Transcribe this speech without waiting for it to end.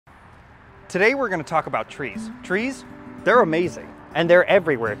Today we're going to talk about trees. Trees, they're amazing, and they're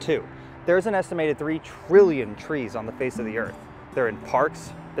everywhere too. There's an estimated 3 trillion trees on the face of the earth. They're in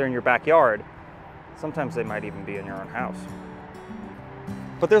parks, they're in your backyard, sometimes they might even be in your own house.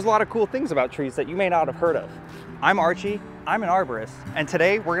 But there's a lot of cool things about trees that you may not have heard of. I'm Archie, I'm an arborist, and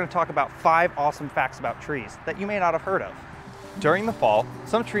today we're going to talk about 5 awesome facts about trees that you may not have heard of. During the fall,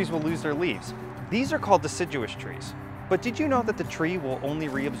 some trees will lose their leaves. These are called deciduous trees. But did you know that the tree will only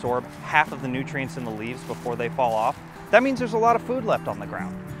reabsorb half of the nutrients in the leaves before they fall off? That means there's a lot of food left on the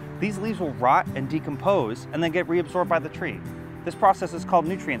ground. These leaves will rot and decompose and then get reabsorbed by the tree. This process is called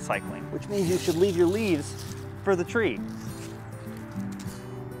nutrient cycling, which means you should leave your leaves for the tree.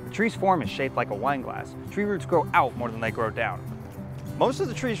 The tree's form is shaped like a wine glass. Tree roots grow out more than they grow down. Most of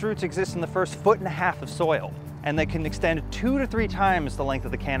the tree's roots exist in the first 1.5 feet of soil, and they can extend 2 to 3 times the length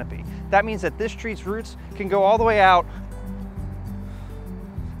of the canopy. That means that this tree's roots can go all the way out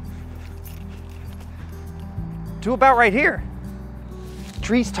to about right here.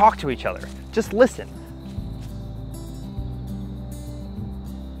 Trees talk to each other. Just listen.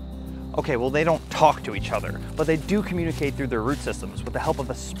 Okay, well, they don't talk to each other, but they do communicate through their root systems with the help of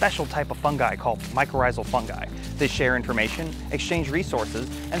a special type of fungi called mycorrhizal fungi. They share information, exchange resources,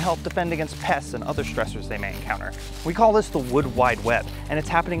 and help defend against pests and other stressors they may encounter. We call this the wood wide web, and it's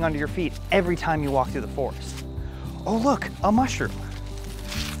happening under your feet every time you walk through the forest. Oh look, a mushroom.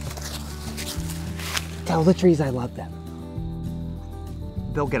 Tell the trees I love them.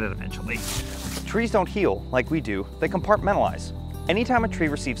 They'll get it eventually. Trees don't heal like we do, they compartmentalize. Anytime a tree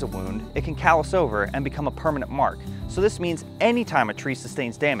receives a wound, it can callus over and become a permanent mark. So this means anytime a tree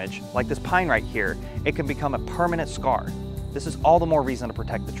sustains damage, like this pine right here, it can become a permanent scar. This is all the more reason to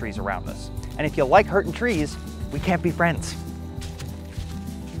protect the trees around us. And if you like hurting trees, we can't be friends.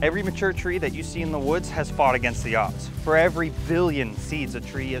 Every mature tree that you see in the woods has fought against the odds. For every billion seeds a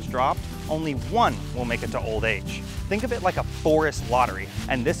tree has dropped, only 1 will make it to old age. Think of it like a forest lottery.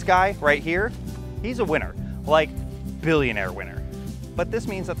 And this guy right here, he's a winner, like billionaire winner. But this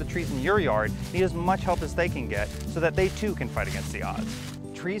means that the trees in your yard need as much help as they can get so that they too can fight against the odds.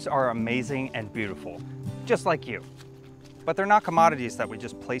 Trees are amazing and beautiful, just like you. But they're not commodities that we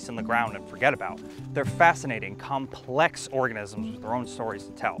just place in the ground and forget about. They're fascinating, complex organisms with their own stories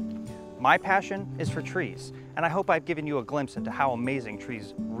to tell. My passion is for trees, and I hope I've given you a glimpse into how amazing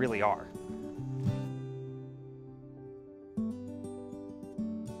trees really are.